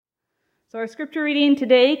So our scripture reading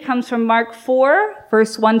today comes from Mark 4,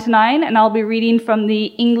 verse 1 to 9, and I'll be reading from the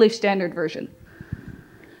English Standard Version.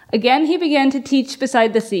 Again, he began to teach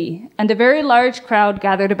beside the sea, and a very large crowd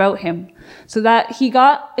gathered about him, so that he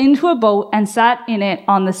got into a boat and sat in it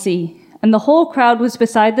on the sea, and the whole crowd was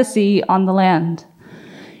beside the sea on the land.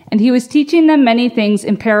 And he was teaching them many things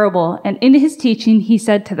in parable, and in his teaching he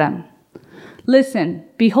said to them, "Listen,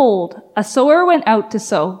 behold, a sower went out to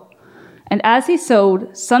sow. And as he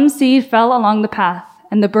sowed, some seed fell along the path,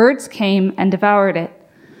 and the birds came and devoured it.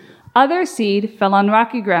 Other seed fell on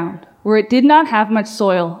rocky ground, where it did not have much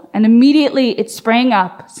soil, and immediately it sprang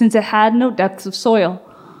up, since it had no depth of soil.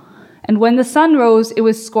 And when the sun rose, it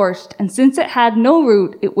was scorched, and since it had no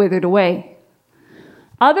root, it withered away.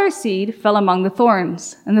 Other seed fell among the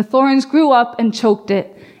thorns, and the thorns grew up and choked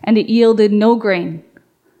it, and it yielded no grain.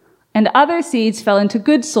 And other seeds fell into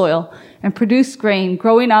good soil, and produced grain,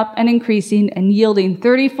 growing up and increasing, and yielding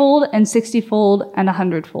 30-fold and 60-fold and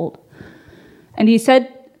 100-fold. And he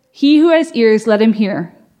said, He who has ears, let him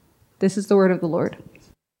hear." This is the word of the Lord.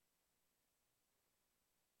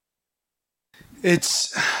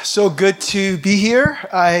 It's so good to be here.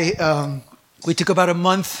 We took about a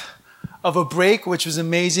month of a break, which was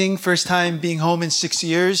amazing. First time being home in 6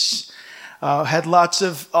 years. Had lots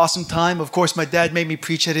of awesome time. Of course, my dad made me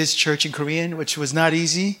preach at his church in Korean, which was not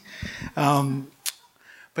easy.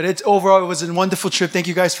 But overall, it was a wonderful trip. Thank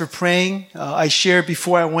you guys for praying. I shared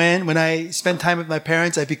before I went, when I spend time with my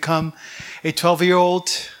parents, I become a 12-year-old,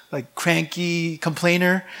 cranky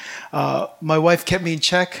complainer. My wife kept me in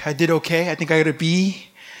check. I did okay. I think I got a B.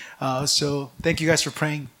 So thank you guys for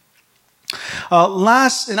praying.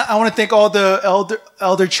 And I want to thank all the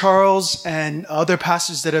Elder Charles and other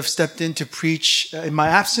pastors that have stepped in to preach in my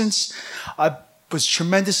absence. I was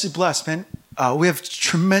tremendously blessed, man. We have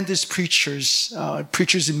tremendous preachers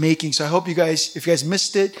in making. So I hope you guys, if you guys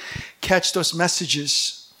missed it, catch those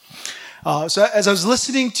messages. So as I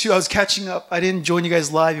was catching up. I didn't join you guys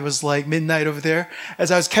live. It was like midnight over there.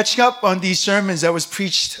 As I was catching up on these sermons that was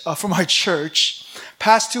preached from our church,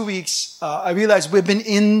 past 2 weeks, I realized we've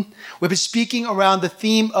been speaking around the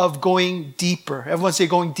theme of going deeper. Everyone say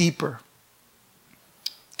going deeper.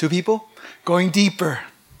 2 people? Going deeper.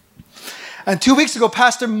 And 2 weeks ago,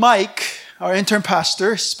 Pastor Mike, our intern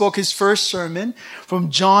pastor, spoke his first sermon from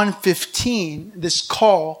John 15, this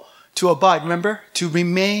call to abide. Remember? To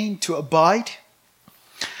remain, to abide.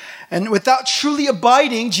 And without truly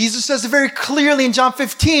abiding, Jesus says it very clearly in John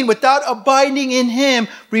 15, without abiding in Him,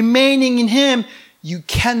 remaining in Him, you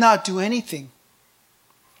cannot do anything.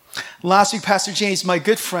 Last week, Pastor James, my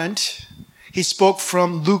good friend, he spoke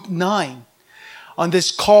from Luke 9 on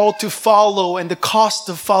this call to follow and the cost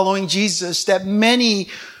of following Jesus, that many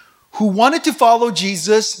who wanted to follow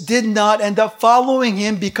Jesus did not end up following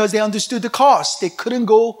Him because they understood the cost. They couldn't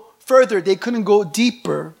go further. They couldn't go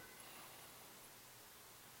deeper.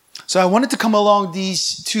 So I wanted to come along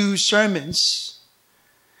these 2 sermons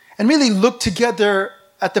and really look together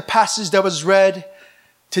at the passage that was read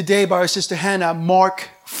today by our sister Hannah, Mark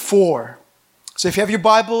 4. So if you have your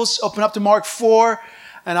Bibles, open up to Mark 4,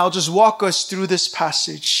 and I'll just walk us through this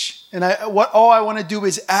passage. And all I want to do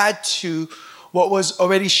is add to what was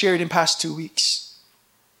already shared in past 2 weeks.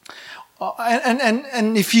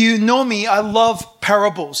 And if you know me, I love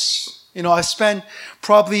parables. I spend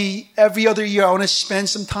probably every other year, I want to spend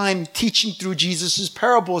some time teaching through Jesus'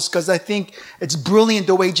 parables because I think it's brilliant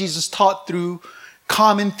the way Jesus taught through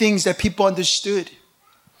common things that people understood.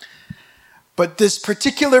 But this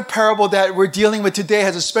particular parable that we're dealing with today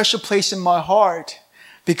has a special place in my heart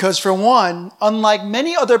because, for one, unlike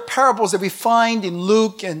many other parables that we find in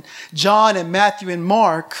Luke and John and Matthew and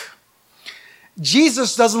Mark,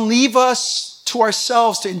 Jesus doesn't leave us to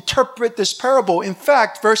ourselves to interpret this parable. In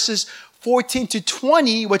fact, verses 14 to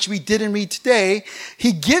 20, which we didn't read today,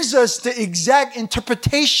 He gives us the exact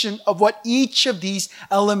interpretation of what each of these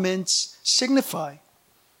elements signify.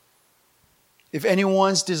 If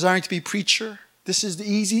anyone's desiring to be a preacher, this is the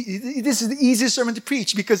easiest sermon to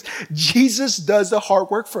preach because Jesus does the hard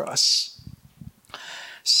work for us.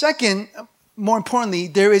 Second, more importantly,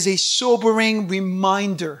 there is a sobering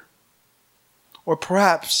reminder, or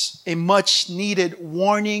perhaps a much needed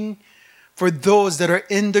warning for those that are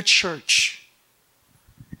in the church.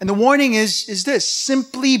 And the warning is this: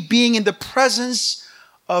 simply being in the presence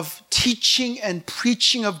of teaching and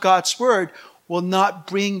preaching of God's word will not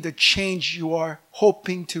bring the change you are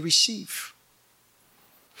hoping to receive.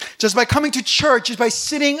 Just by coming to church, just by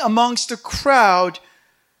sitting amongst the crowd,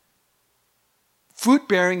 fruit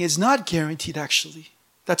bearing is not guaranteed, actually.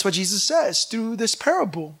 That's what Jesus says through this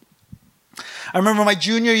parable. I remember my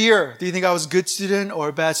junior year. Do you think I was a good student or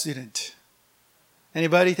a bad student?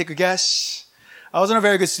 Anybody take a guess? I wasn't a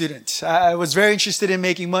very good student. I was very interested in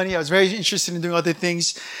making money. I was very interested in doing other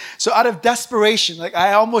things. So out of desperation, like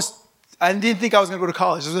I didn't think I was going to go to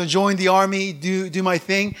college. I was going to join the army, do my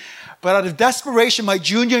thing. But out of desperation, my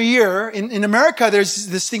junior year, in America, there's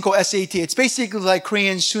this thing called SAT. It's basically like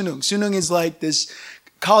Korean Sunung. Sunung is like this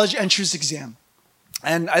college entrance exam.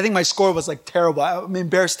 And I think my score was like terrible. I'm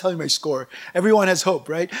embarrassed telling my score. Everyone has hope,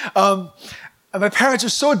 right? And my parents were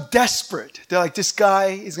so desperate. They're like, this guy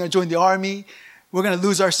is going to join the army. We're going to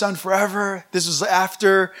lose our son forever. This is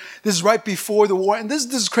right before the war. And this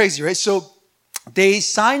is crazy, right? So they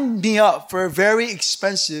signed me up for a very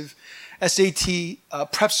expensive SAT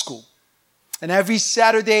prep school. And every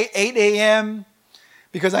Saturday, 8 a.m.,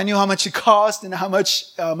 because I knew how much it cost and how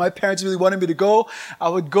much my parents really wanted me to go, I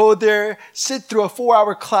would go there, sit through a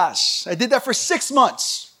 4-hour class. I did that for 6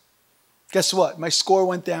 months. Guess what? My score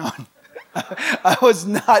went down. I was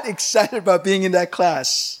not excited about being in that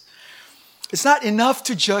class. It's not enough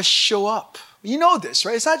to just show up. You know this,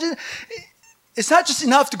 right? It's not just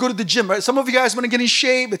enough to go to the gym, right? Some of you guys want to get in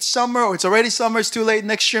shape. It's summer, or it's already summer. It's too late.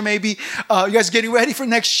 Next year, maybe. You guys are getting ready for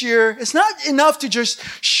next year. It's not enough to just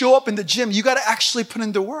show up in the gym. You got to actually put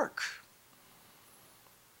in the work.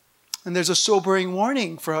 And there's a sobering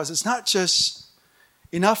warning for us. It's not just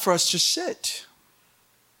enough for us to sit.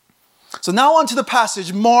 So now on to the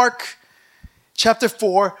passage, Mark chapter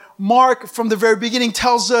 4. Mark, from the very beginning,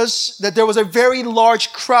 tells us that there was a very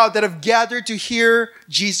large crowd that have gathered to hear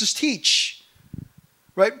Jesus teach.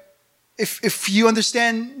 Right? If you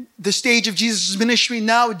understand the stage of Jesus' ministry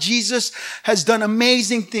now, Jesus has done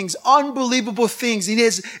amazing things, unbelievable things.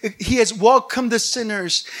 He has welcomed the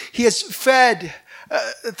sinners. He has fed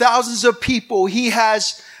thousands of people. He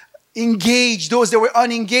has engaged those that were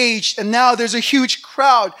unengaged. And now there's a huge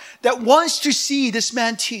crowd that wants to see this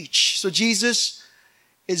man teach. So Jesus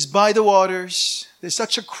is by the waters. There's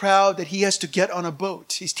such a crowd that he has to get on a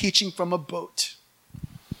boat. He's teaching from a boat.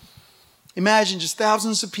 Imagine just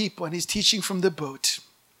thousands of people and he's teaching from the boat.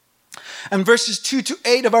 And verses 2 to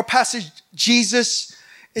 8 of our passage, Jesus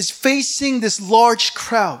is facing this large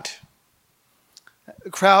crowd. A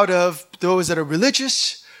crowd of those that are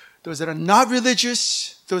religious, those that are not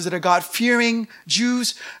religious, those that are God-fearing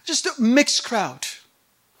Jews, just a mixed crowd.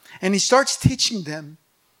 And he starts teaching them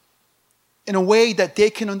in a way that they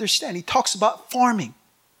can understand. He talks about farming.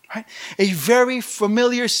 Right? A very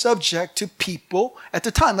familiar subject to people at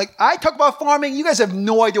the time. Like, I talk about farming, you guys have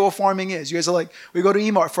no idea what farming is. You guys are like, we go to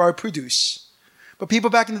E-Mart for our produce. But people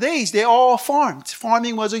back in the days, they all farmed.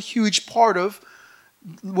 Farming was a huge part of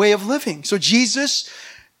way of living. So Jesus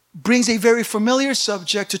brings a very familiar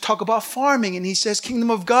subject to talk about farming. And he says,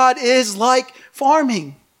 kingdom of God is like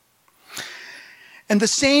farming. And the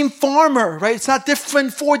same farmer, right? It's not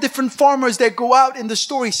different, 4 different farmers that go out in the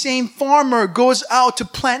story. Same farmer goes out to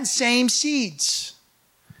plant same seeds.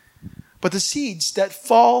 But the seeds that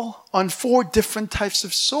fall on 4 different types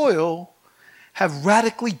of soil have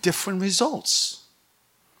radically different results.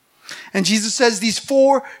 And Jesus says these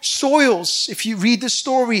 4 soils, if you read the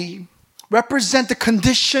story, represent the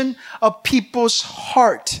condition of people's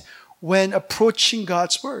heart when approaching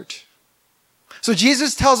God's word. So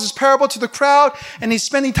Jesus tells this parable to the crowd, and he's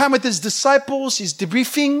spending time with his disciples. He's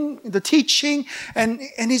debriefing the teaching, and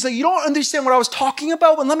he's like, you don't understand what I was talking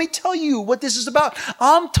about? Well, let me tell you what this is about.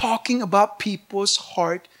 I'm talking about people's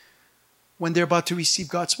heart when they're about to receive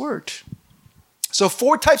God's word. So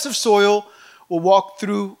 4 types of soil. We'll walk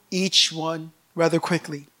through each one rather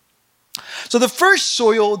quickly. So the first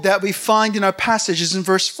soil that we find in our passage is in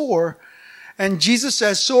verse 4. And Jesus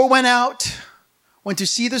says, sower went out, went to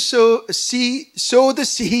sow the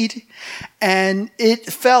seed, and it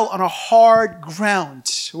fell on a hard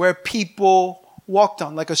ground where people walked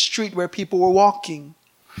on, like a street where people were walking.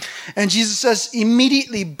 And Jesus says,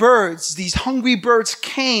 immediately birds, these hungry birds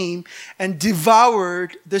came and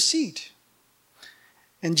devoured the seed.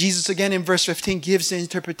 And Jesus again in verse 15 gives the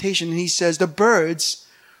interpretation, and he says, the birds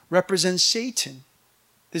represent Satan.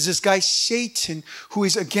 There's this guy, Satan, who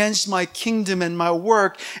is against my kingdom and my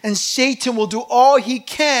work. And Satan will do all he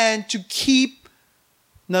can to keep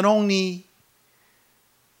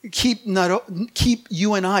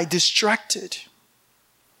you and I distracted.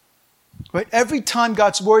 Right? Every time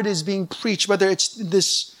God's word is being preached, whether it's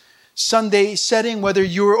this Sunday setting, whether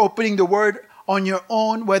you're opening the word on your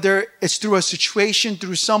own, whether it's through a situation,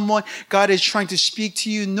 through someone, God is trying to speak to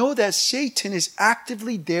you, know that Satan is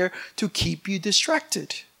actively there to keep you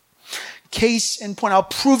distracted. Case in point, I'll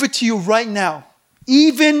prove it to you right now.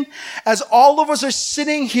 Even as all of us are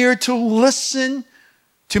sitting here to listen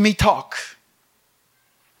to me talk,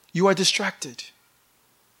 you are distracted.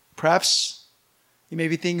 Perhaps You may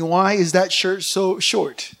be thinking, why is that shirt so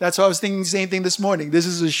short? That's why I was thinking the same thing this morning. This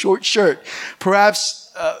is a short shirt.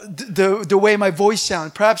 Perhaps the way my voice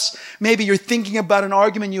sounds. Perhaps maybe you're thinking about an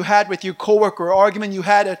argument you had with your coworker, or argument you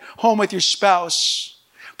had at home with your spouse.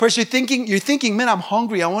 Perhaps you're thinking, man, I'm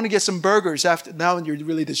hungry. I want to get some burgers. Now you're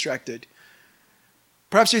really distracted.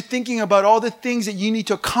 Perhaps you're thinking about all the things that you need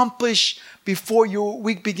to accomplish before your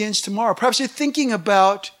week begins tomorrow. Perhaps you're thinking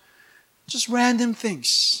about just random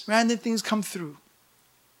things. Random things come through.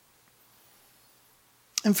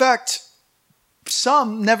 In fact,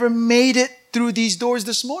 some never made it through these doors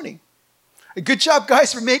this morning. Good job,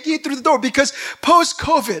 guys, for making it through the door, because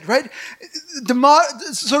post-COVID, right?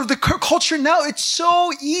 The culture now, it's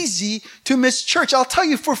so easy to miss church. I'll tell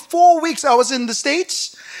you, for 4 weeks I was in the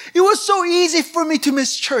States. It was so easy for me to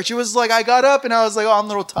miss church. It was like I got up and I was like, oh, I'm a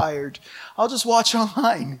little tired. I'll just watch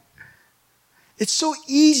online. It's so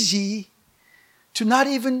easy to not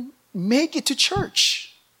even make it to church.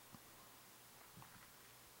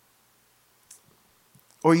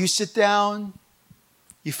 Or you sit down,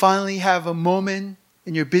 you finally have a moment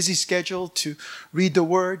in your busy schedule to read the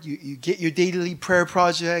Word. You get your daily prayer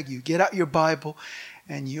project, you get out your Bible,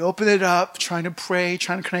 and you open it up, trying to pray,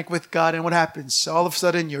 trying to connect with God. And what happens? All of a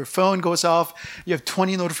sudden, your phone goes off. You have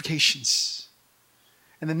 20 notifications.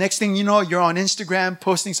 And the next thing you know, you're on Instagram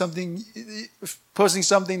posting something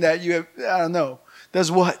that you have, I don't know,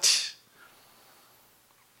 does what?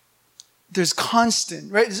 There's constant,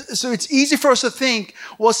 right? So it's easy for us to think,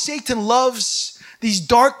 well, Satan loves these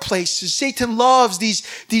dark places. Satan loves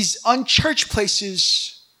these unchurched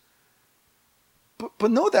places.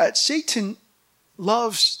 But know that Satan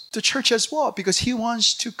loves the church as well, because he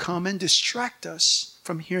wants to come and distract us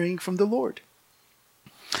from hearing from the Lord.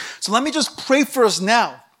 So let me just pray for us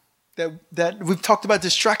now that we've talked about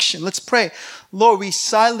distraction. Let's pray. Lord, we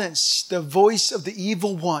silence the voice of the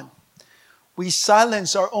evil one. We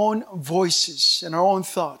silence our own voices and our own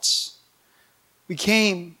thoughts. We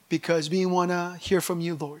came because we want to hear from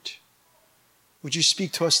you, Lord. Would you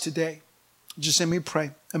speak to us today? Just let me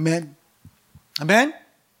pray. Amen. Amen? Are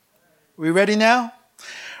we ready now?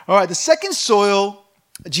 All right, the second soil,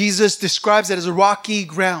 Jesus describes it as a rocky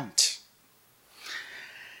ground.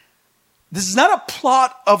 This is not a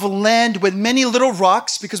plot of land with many little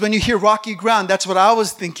rocks, because when you hear rocky ground, that's what I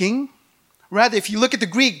was thinking. Rather, if you look at the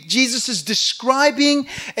Greek, Jesus is describing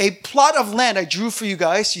a plot of land. I drew for you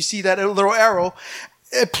guys. You see that little arrow.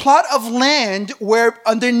 A plot of land where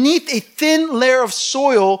underneath a thin layer of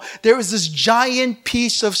soil, there is this giant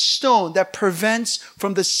piece of stone that prevents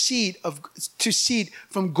from the seed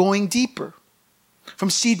from going deeper, from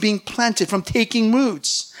seed being planted, from taking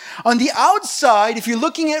roots. On the outside, if you're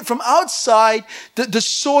looking at it from outside, the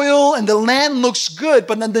soil and the land looks good,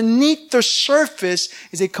 but underneath the surface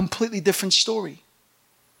is a completely different story.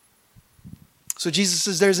 So Jesus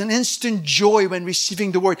says there's an instant joy when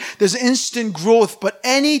receiving the word. There's instant growth, but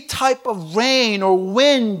any type of rain or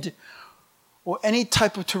wind or any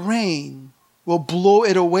type of terrain will blow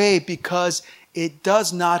it away, because it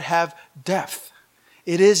does not have depth.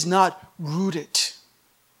 It is not rooted.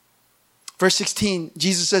 Verse 16,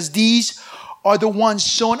 Jesus says, these are the ones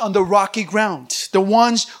sown on the rocky ground. The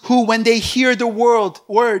ones who, when they hear the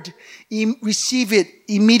word, receive it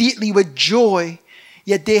immediately with joy.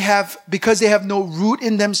 Yet because they have no root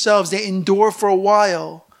in themselves, they endure for a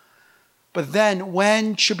while. But then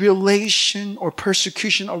when tribulation or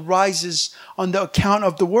persecution arises on the account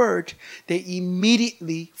of the word, they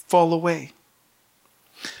immediately fall away.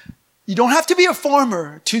 You don't have to be a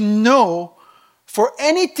farmer to know, for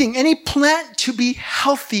anything, any plant to be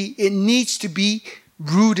healthy, it needs to be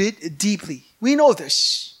rooted deeply. We know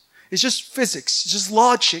this. It's just physics. It's just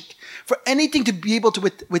logic. For anything to be able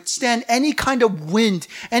to withstand any kind of wind,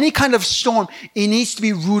 any kind of storm, it needs to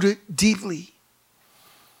be rooted deeply.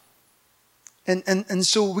 And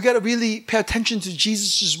so we got to really pay attention to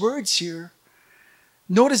Jesus' words here.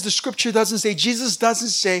 Notice the scripture Jesus doesn't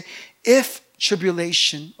say, if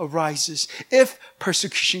tribulation arises, if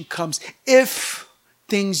persecution comes, if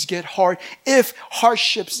things get hard, if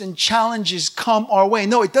hardships and challenges come our way.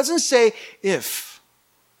 No, it doesn't say if.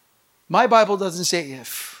 My Bible doesn't say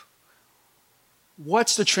if.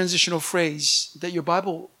 What's the transitional phrase that your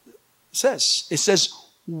Bible says? It says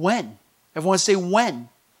when. Everyone say when.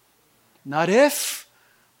 Not if,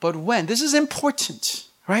 but when. This is important,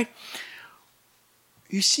 right?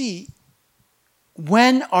 You see,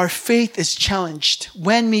 when our faith is challenged,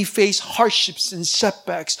 when we face hardships and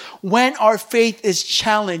setbacks, when our faith is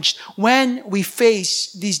challenged, when we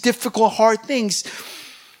face these difficult, hard things,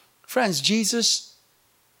 friends, Jesus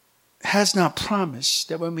has not promised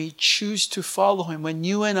that when we choose to follow him, when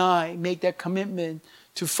you and I make that commitment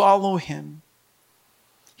to follow him,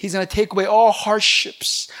 He's going to take away all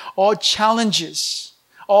hardships, all challenges,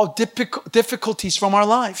 all difficulties from our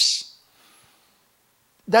lives.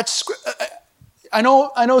 I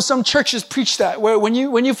know some churches preach that, where when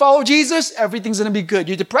you follow Jesus, everything's going to be good.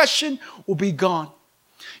 Your depression will be gone.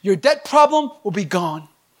 Your debt problem will be gone.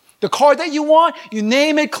 The car that you want, you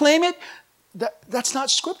name it, claim it. That's not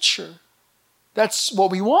Scripture. That's what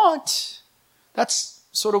we want. That's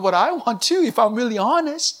sort of what I want too, if I'm really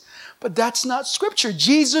honest. But that's not Scripture.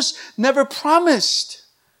 Jesus never promised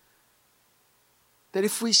that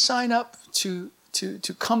if we sign up to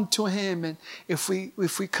come to Him, and if we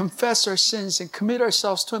confess our sins and commit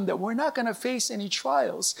ourselves to Him, that we're not going to face any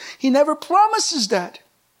trials. He never promises that.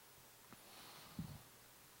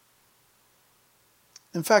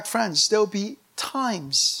 In fact, friends, there'll be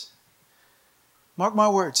times, mark my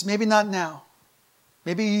words, maybe not now.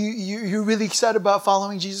 Maybe you're really excited about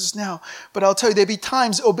following Jesus now. But I'll tell you, there'll be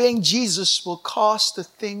times obeying Jesus will cost the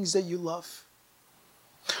things that you love.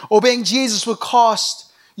 Obeying Jesus will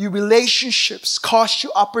cost you relationships, cost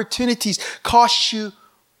you opportunities, cost you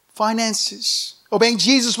finances. Obeying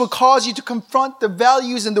Jesus will cause you to confront the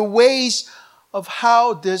values and the ways of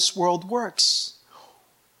how this world works.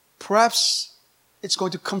 Perhaps it's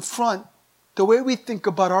going to confront the way we think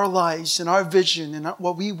about our lives and our vision and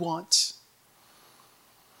what we want.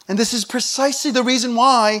 And this is precisely the reason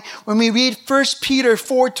why when we read 1 Peter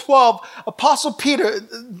 4:12, Apostle Peter,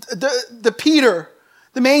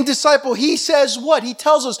 the main disciple, he says what? He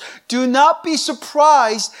tells us, do not be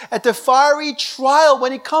surprised at the fiery trial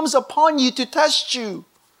when it comes upon you to test you,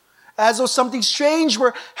 as though something strange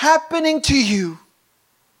were happening to you.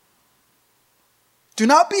 Do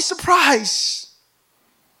not be surprised.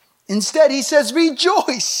 Instead, he says,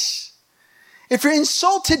 rejoice. If you're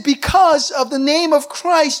insulted because of the name of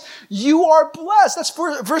Christ, you are blessed. That's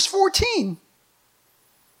verse 14.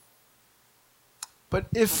 But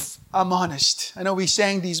if I'm honest, I know we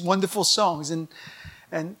sang these wonderful songs, and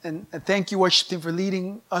thank you, worship team, for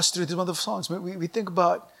leading us through these wonderful songs. We think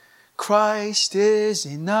about Christ is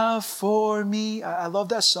enough for me. I love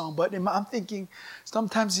that song, but I'm thinking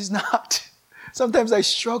sometimes He's not. Sometimes I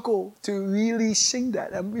struggle to really sing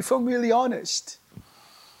that, if I'm really honest.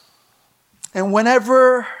 And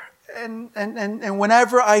whenever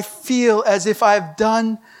I feel as if I've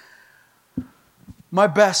done my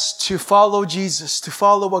best to follow Jesus, to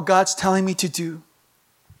follow what God's telling me to do,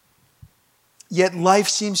 yet life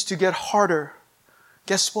seems to get harder,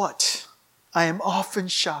 guess what? I am often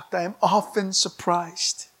shocked. I am often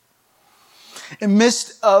surprised. In the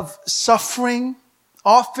midst of suffering,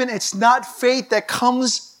 often it's not faith that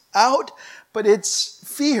comes out, but it's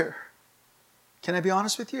fear. Can I be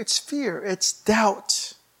honest with you? It's fear. It's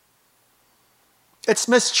doubt. It's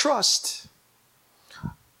mistrust.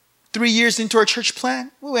 3 years into our church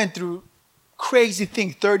plan, we went through crazy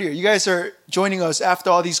thing. Third year. You guys are joining us after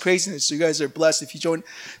all these craziness. So you guys are blessed if you join.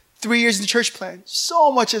 3 years in the church plan.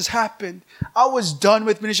 So much has happened. I was done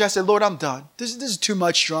with ministry. I said, Lord, I'm done. This is too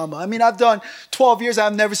much drama. I mean, I've done 12 years.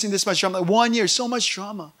 I've never seen this much drama. 1 year, so much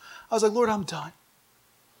drama. I was like, Lord, I'm done.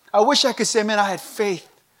 I wish I could say, man, I had faith.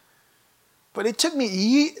 But it took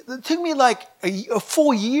me like a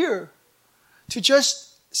full year to just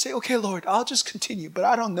say, okay, Lord, I'll just continue, but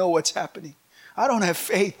I don't know what's happening. I don't have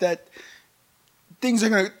faith that things are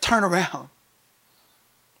going to turn around.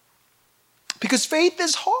 Because faith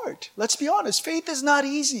is hard. Let's be honest. Faith is not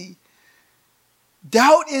easy.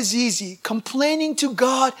 Doubt is easy. Complaining to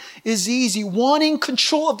God is easy. Wanting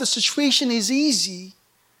control of the situation is easy.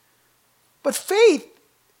 But faith,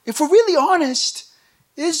 if we're really honest,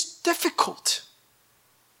 is difficult.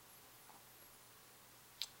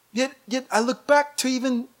 Yet I look back to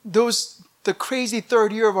even the crazy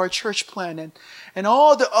third year of our church plan and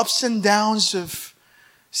all the ups and downs of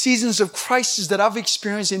seasons of crisis that I've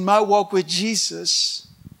experienced in my walk with Jesus.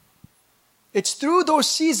 It's through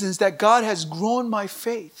those seasons that God has grown my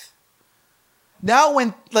faith. Now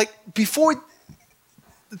before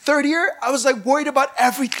the third year, I was worried about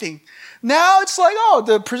everything. Now it's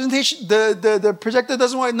the presentation, the projector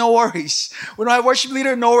doesn't want, no worries. When I worship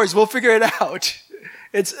leader, no worries, we'll figure it out.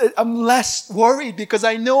 I'm less worried because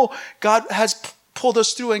I know God has pulled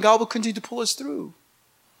us through and God will continue to pull us through.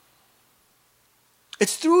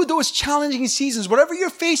 It's through those challenging seasons, whatever you're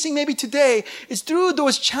facing maybe today, it's through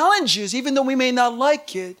those challenges, even though we may not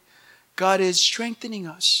like it, God is strengthening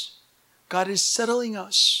us. God is settling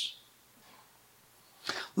us.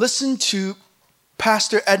 Listen to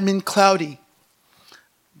Pastor Edmund Cloudy.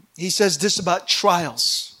 He says this about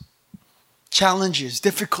trials, challenges,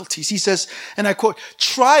 difficulties. He says, and I quote,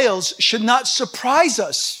 trials should not surprise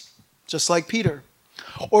us, just like Peter,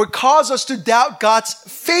 or cause us to doubt God's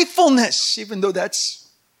faithfulness, even though that's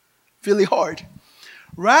really hard.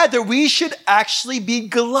 Rather, we should actually be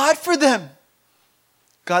glad for them.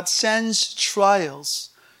 God sends trials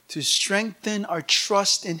to strengthen our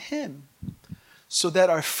trust in Him so that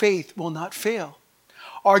our faith will not fail.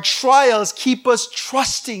 Our trials keep us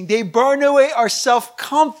trusting. They burn away our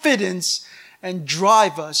self-confidence and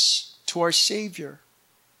drive us to our Savior.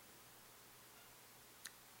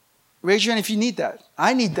 Raise your hand if you need that.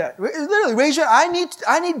 I need that. Literally, raise your hand.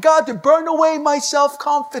 I need God to burn away my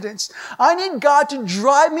self-confidence. I need God to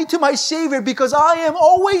drive me to my Savior because I am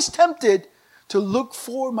always tempted to look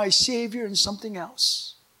for my Savior in something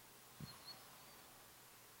else.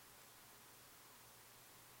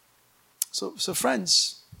 So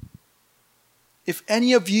friends, if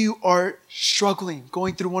any of you are struggling,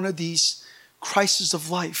 going through one of these crises of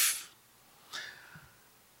life,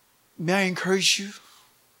 may I encourage you,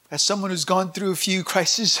 as someone who's gone through a few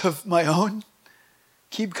crises of my own,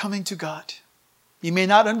 keep coming to God. You may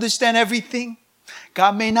not understand everything.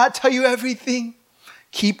 God may not tell you everything.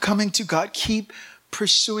 Keep coming to God. Keep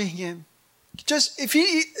pursuing Him. Just, if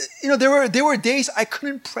there were days I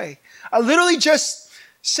couldn't pray. I literally just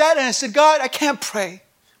sat and I said, God, I can't pray,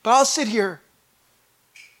 but I'll sit here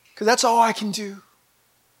because that's all I can do.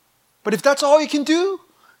 But if that's all you can do,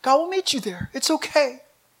 God will meet you there. It's okay.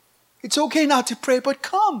 It's okay not to pray, but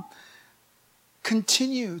come.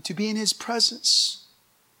 Continue to be in His presence.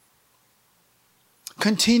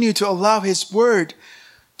 Continue to allow His Word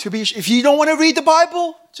to be. If you don't want to read the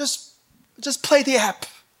Bible, just play the app.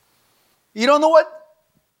 You don't know what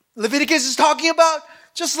Leviticus is talking about?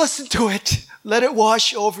 Just listen to it. Let it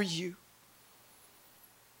wash over you.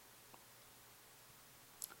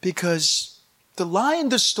 Because the lie in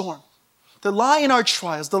the storm, the lie in our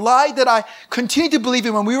trials, the lie that I continue to believe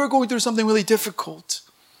in when we were going through something really difficult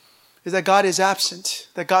is that God is absent,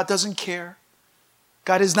 that God doesn't care,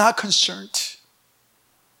 God is not concerned.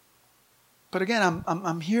 But again,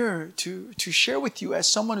 I'm here to share with you as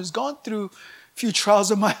someone who's gone through a few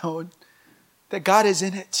trials of my own, that God is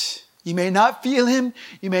in it. You may not feel Him,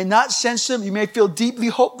 you may not sense Him, you may feel deeply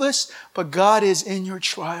hopeless, but God is in your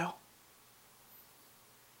trial.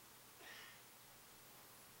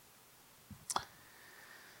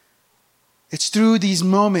 It's through these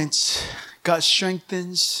moments God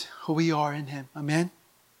strengthens who we are in Him. Amen?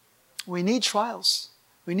 We need trials.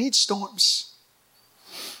 We need storms.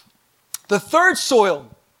 The third soil,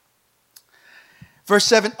 verse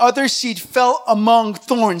 7, other seed fell among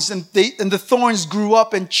thorns, and the thorns grew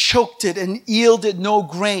up and choked it and yielded no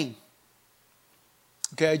grain.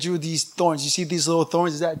 Okay, I drew these thorns. You see these little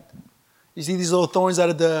thorns? You see these little thorns out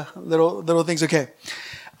of the little things? Okay.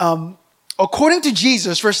 According to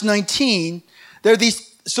Jesus, verse 19, there are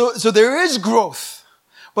these. So there is growth,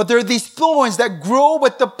 but there are these thorns that grow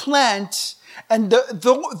with the plant, and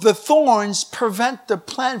the thorns prevent the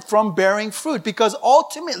plant from bearing fruit. Because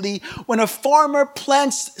ultimately, when a farmer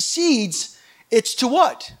plants seeds, it's to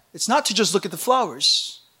what? It's not to just look at the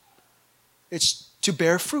flowers. It's to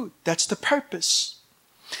bear fruit. That's the purpose.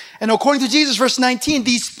 And according to Jesus, verse 19,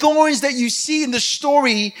 these thorns that you see in the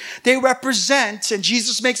story, they represent, and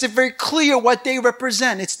Jesus makes it very clear what they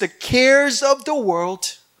represent. It's the cares of the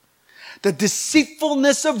world, the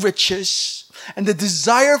deceitfulness of riches, and the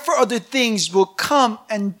desire for other things will come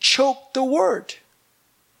and choke the word.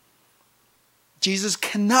 Jesus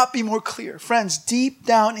cannot be more clear. Friends, deep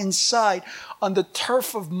down inside, on the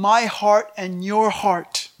turf of my heart and your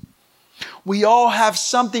heart, we all have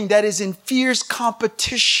something that is in fierce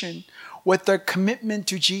competition with our commitment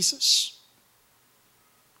to Jesus.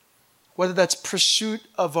 Whether that's pursuit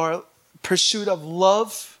of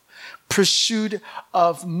love, pursuit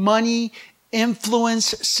of money, influence,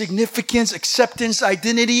 significance, acceptance,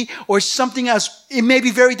 identity, or something else. It may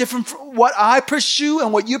be very different from what I pursue,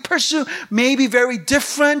 and what you pursue may be very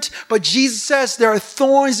different. But Jesus says there are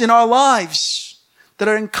thorns in our lives that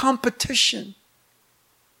are in competition.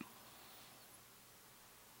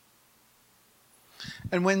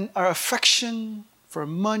 And when our affection for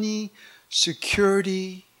money,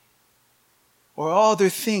 security, or other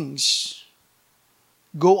things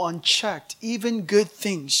go unchecked, even good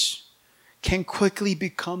things can quickly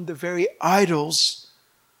become the very idols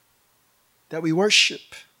that we worship.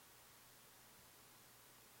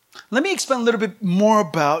 Let me explain a little bit more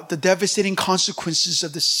about the devastating consequences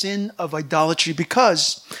of the sin of idolatry,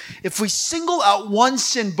 because if we single out one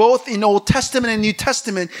sin both in Old Testament and New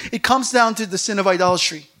Testament, it comes down to the sin of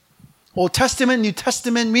idolatry. Old Testament, New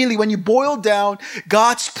Testament, really, when you boil down,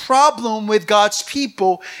 God's problem with God's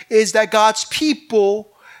people is that God's people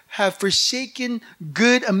have forsaken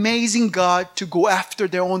good, amazing God to go after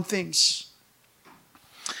their own things.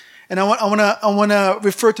 And I want to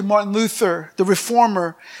refer to Martin Luther, the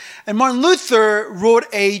reformer. And Martin Luther wrote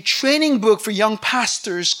a training book for young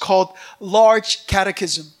pastors called Large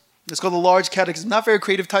Catechism. It's called the Large Catechism. Not very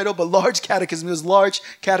creative title, but Large Catechism. It was Large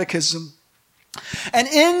Catechism. And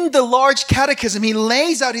in the Large Catechism, he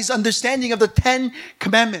lays out his understanding of the 10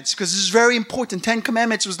 Commandments, because this is very important. 10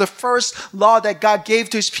 Commandments was the first law that God gave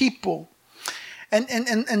to his people.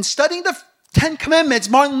 And studying the 10 Commandments,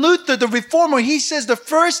 Martin Luther, the reformer, he says the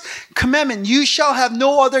first commandment, you shall have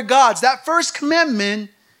no other gods. That first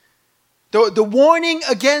commandment, the warning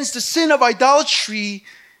against the sin of idolatry,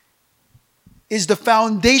 is the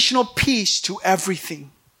foundational piece to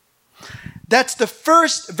everything. That's the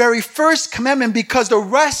very first commandment, because the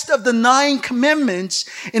rest of the 9 commandments,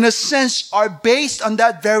 in a sense, are based on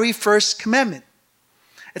that very first commandment.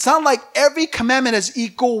 It's not like every commandment has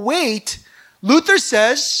equal weight. Luther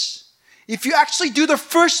says, if you actually do the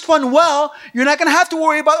first one well, you're not going to have to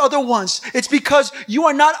worry about other ones. It's because you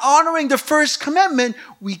are not honoring the first commandment.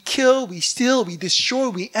 We kill, we steal, we destroy,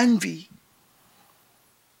 we envy.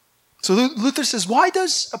 So Luther says, why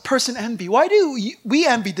does a person envy? Why do we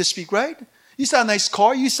envy this week, right? You saw a nice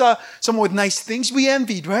car. You saw someone with nice things. We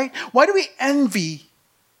envied, right? Why do we envy?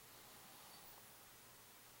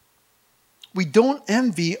 We don't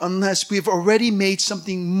envy unless we've already made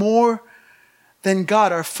something more than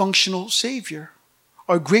God our functional Savior,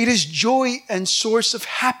 our greatest joy and source of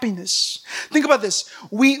happiness. Think about this.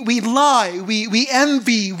 We lie, we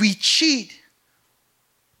envy, we cheat,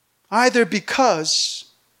 either because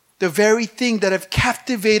the very thing that have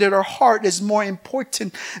captivated our heart is more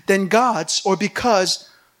important than God's, or because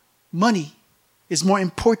money is more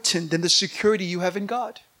important than the security you have in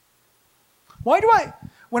God.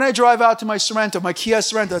 When I drive out to my Sorento, my Kia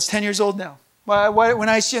Sorento, it's 10 years old now. When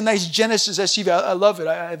I see a nice Genesis SUV, I love it.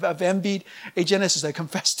 I've envied a Genesis, I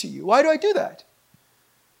confess to you. Why do I do that?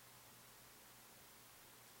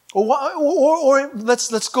 Or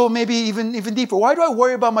let's go maybe even deeper. Why do I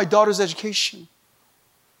worry about my daughter's education?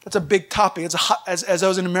 That's a big topic. It's as I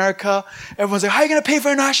was in America, everyone's like, how are you going to pay for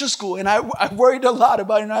international school? And I worried a lot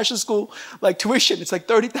about international school, like tuition. It's like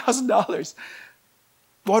 $30,000.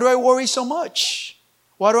 Why do I worry so much?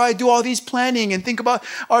 Why do I do all these planning and think about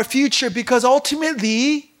our future? Because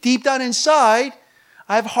ultimately, deep down inside,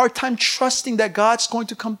 I have a hard time trusting that God's going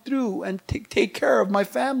to come through and take care of my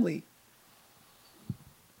family.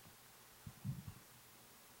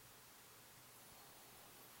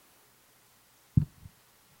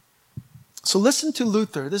 So listen to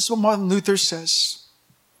Luther. This is what Martin Luther says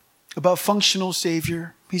about functional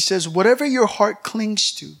Savior. He says, whatever your heart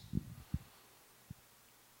clings to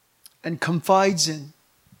and confides in,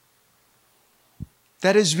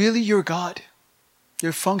 that is really your God,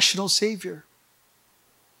 your functional Savior.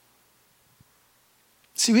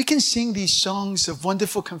 See, we can sing these songs of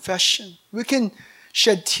wonderful confession. We can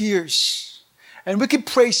shed tears. And we can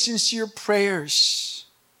pray sincere prayers.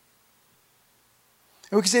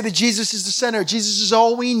 And we can say that Jesus is the center. Jesus is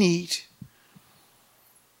all we need.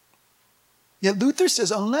 Yet Luther says,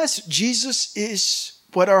 unless Jesus is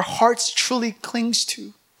what our hearts truly clings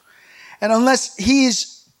to, and unless He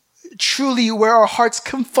is truly where our hearts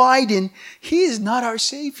confide in, He is not our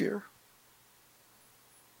Savior.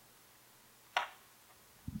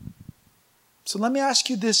 So let me ask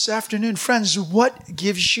you this afternoon, friends, what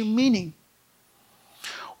gives you meaning?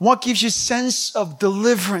 What gives you sense of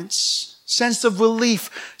deliverance? Sense of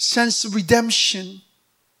relief, sense of redemption.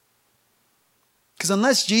 Because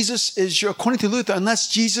unless Jesus is according to Luther, unless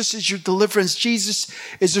Jesus is your deliverance, Jesus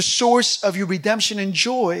is the source of your redemption and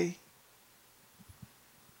joy,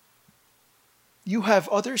 you have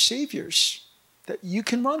other saviors that you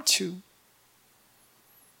can run to.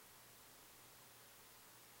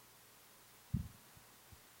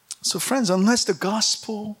 So friends, unless the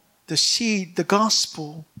gospel, the seed, the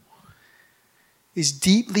gospel is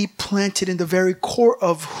deeply planted in the very core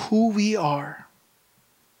of who we are.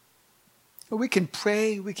 We can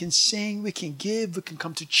pray, we can sing, we can give, we can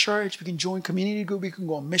come to church, we can join community group, we can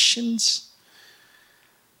go on missions.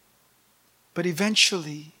 But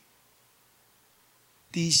eventually,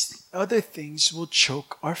 these other things will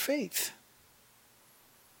choke our faith.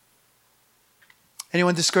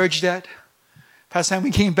 Anyone discouraged that? Past time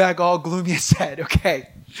we came back all gloomy and sad. Okay.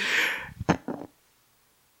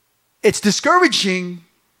 It's discouraging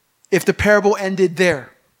if the parable ended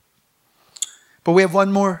there. But we have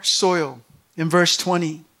one more soil in verse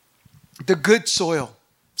 20. The good soil.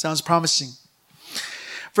 Sounds promising.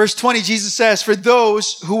 Verse 20, Jesus says, for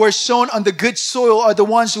those who are sown on the good soil are the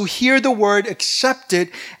ones who hear the word, accept it,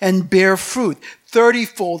 and bear fruit.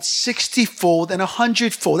 30-fold, 60-fold, and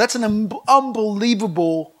 100-fold. That's an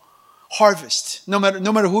unbelievable harvest, no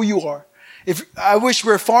matter who you are. If I wish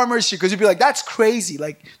we were farmers here, because you'd be like, that's crazy.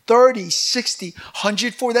 Like 30, 60,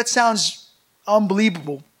 100 that sounds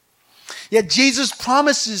unbelievable. Yet Jesus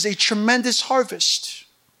promises a tremendous harvest.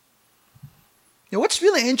 Now, what's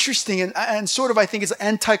really interesting and sort of I think is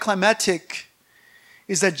anticlimactic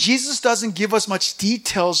is that Jesus doesn't give us much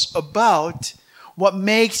details about what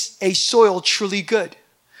makes a soil truly good.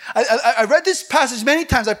 I read this passage many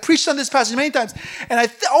times. I preached on this passage many times. And I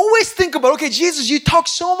always think about, okay, Jesus, you talk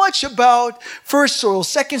so much about first soil,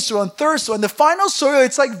 second soil, and third soil. And the final soil,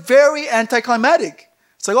 it's like very anticlimactic.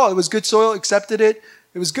 It's like, oh, it was good soil, accepted it.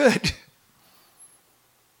 It was good.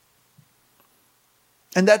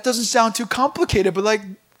 And that doesn't sound too complicated, but like,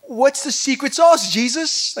 what's the secret sauce,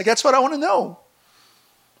 Jesus? Like, that's what I want to know.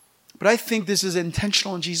 But I think this is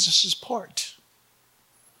intentional on Jesus' part.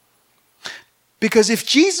 Because if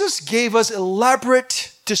Jesus gave us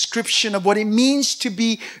elaborate description of what it means to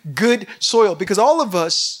be good soil, because all of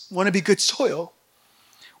us want to be good soil,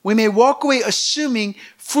 we may walk away assuming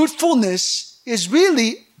fruitfulness is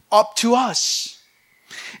really up to us.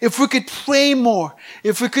 If we could pray more,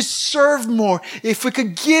 if we could serve more, if we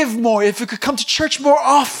could give more, if we could come to church more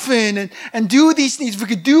often and do these things, if we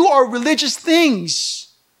could do our religious things,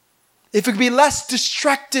 if we could be less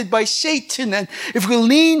distracted by Satan, and if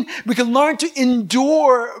we can learn to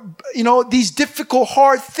endure, these difficult,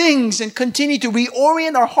 hard things and continue to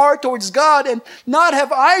reorient our heart towards God and not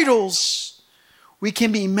have idols, we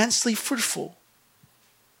can be immensely fruitful.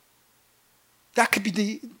 That could be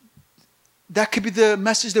the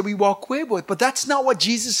message that we walk away with, but that's not what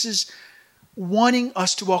Jesus is wanting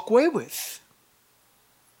us to walk away with.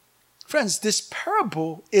 Friends, this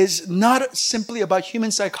parable is not simply about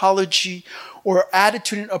human psychology or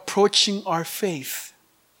attitude in approaching our faith.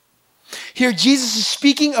 Here, Jesus is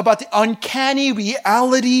speaking about the uncanny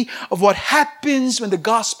reality of what happens when the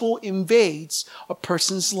gospel invades a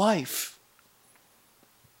person's life.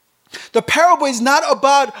 The parable is not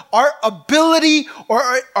about our ability or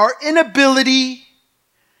our inability,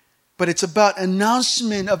 but it's about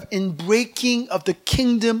announcement of inbreaking of the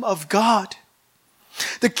kingdom of God.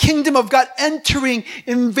 The kingdom of God entering,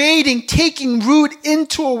 invading, taking root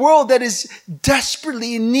into a world that is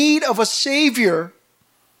desperately in need of a Savior.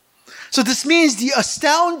 So this means the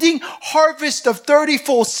astounding harvest of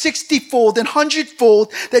 30-fold, 60-fold, and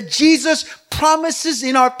 100-fold that Jesus promises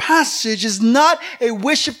in our passage is not a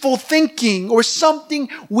wishful thinking or something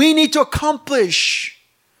we need to accomplish,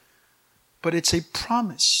 but it's a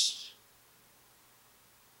promise.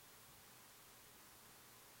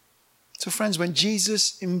 So friends, when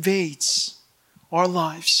Jesus invades our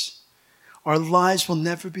lives will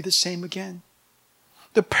never be the same again.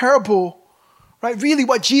 The parable, right? Really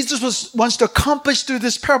what Jesus wants to accomplish through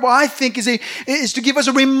this parable, I think, is to give us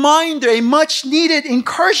a reminder, a much needed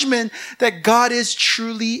encouragement that God is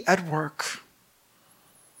truly at work.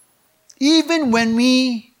 Even when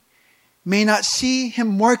we may not see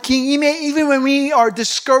Him working, even when we are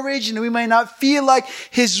discouraged and we may not feel like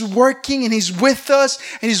He's working and He's with us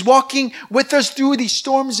and He's walking with us through these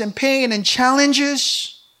storms and pain and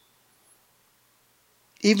challenges,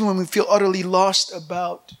 even when we feel utterly lost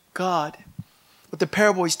about God, what the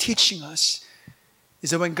parable is teaching us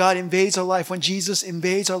is that when God invades our life, when Jesus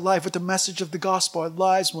invades our life with the message of the gospel, our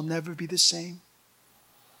lives will never be the same.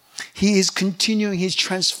 He is continuing His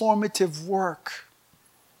transformative work.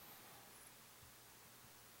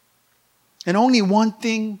 And only one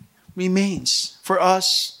thing remains for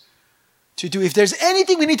us to do. If there's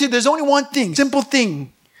anything we need to do, there's only one thing, simple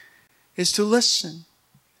thing, is to listen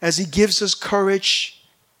as He gives us courage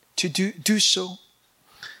to do so.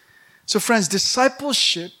 So friends,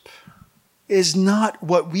 discipleship is not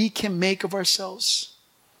what we can make of ourselves,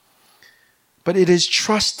 but it is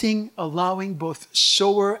trusting, allowing both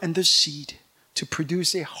sower and the seed to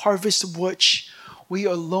produce a harvest of which we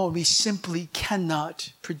alone, we simply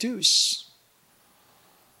cannot produce.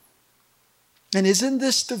 And isn't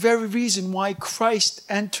this the very reason why Christ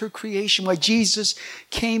entered creation, why Jesus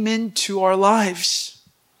came into our lives?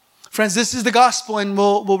 Friends, this is the gospel, and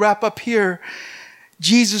we'll wrap up here.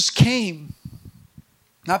 Jesus came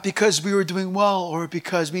not because we were doing well or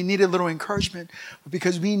because we needed a little encouragement, but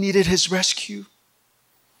because we needed His rescue.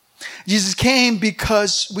 Jesus came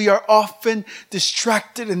because we are often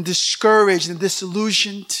distracted and discouraged and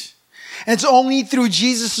disillusioned. And it's only through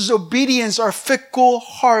Jesus' obedience our fickle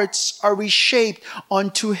hearts are reshaped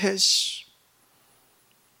onto His.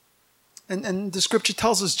 And the scripture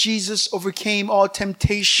tells us Jesus overcame all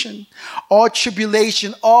temptation, all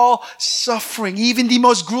tribulation, all suffering, even the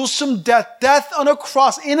most gruesome death on a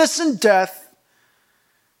cross, innocent death,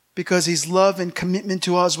 because His love and commitment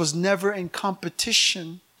to us was never in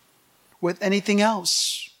competition with anything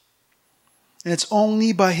else. And it's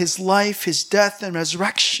only by His life, His death, and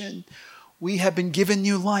resurrection we have been given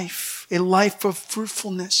new life, a life of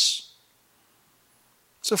fruitfulness.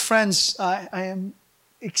 So friends, I am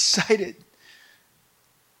excited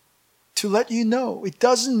to let you know it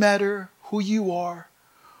doesn't matter who you are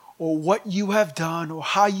or what you have done or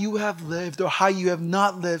how you have lived or how you have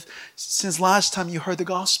not lived since last time you heard the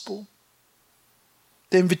gospel.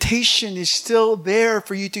 The invitation is still there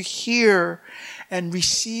for you to hear and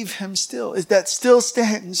receive Him still. That still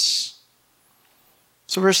stands.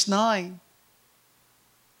 So verse 9,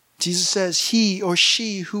 Jesus says, he or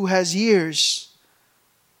she who has ears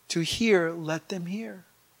to hear, let them hear.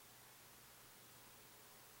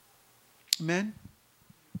 Amen.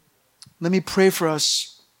 Let me pray for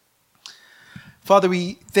us. Father,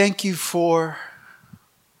 we thank you for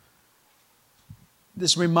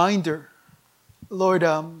this reminder. Lord,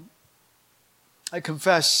 I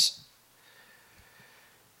confess,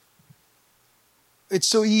 it's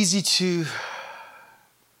so easy to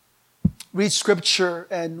read Scripture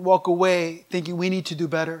and walk away thinking we need to do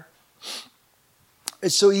better.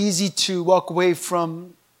 It's so easy to walk away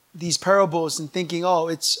from these parables and thinking, oh,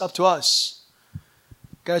 it's up to us.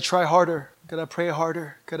 Got to try harder. Got to pray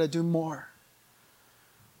harder. Got to do more.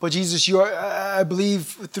 But Jesus, I believe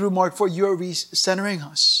through Mark 4, you are recentering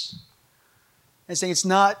us and saying it's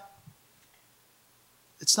not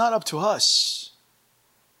up to us.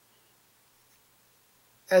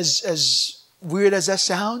 As weird as that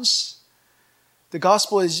sounds, the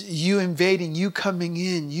gospel is you invading, you coming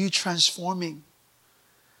in, you transforming.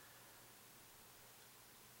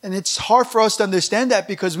 And it's hard for us to understand that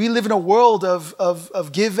because we live in a world of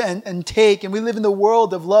give and take, and we live in the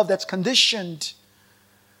world of love that's conditioned.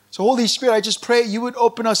 So Holy Spirit, I just pray you would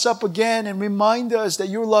open us up again and remind us that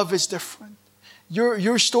your love is different.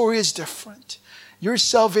 Your story is different. Your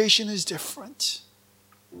salvation is different.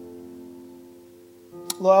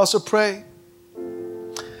 Lord, I also pray,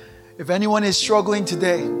 if anyone is struggling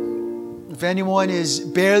today, if anyone is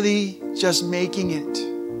barely just making it,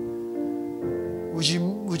 would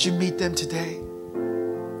you meet them today?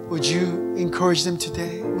 Would you encourage them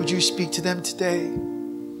today? Would you speak to them today?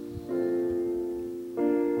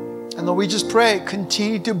 And Lord, we just pray,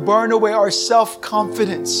 continue to burn away our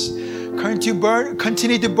self-confidence.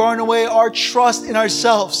 Continue to burn away our trust in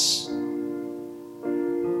ourselves.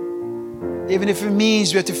 Even if it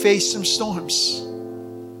means we have to face some storms.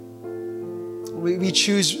 We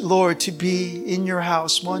choose, Lord, to be in your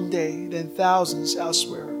house one day, then thousands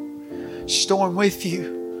elsewhere. Storm with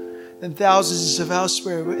you, then thousands of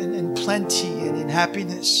elsewhere in plenty and in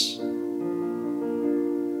happiness.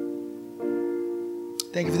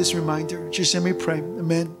 Thank you for this reminder. In Jesus' name we pray.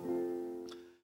 Amen.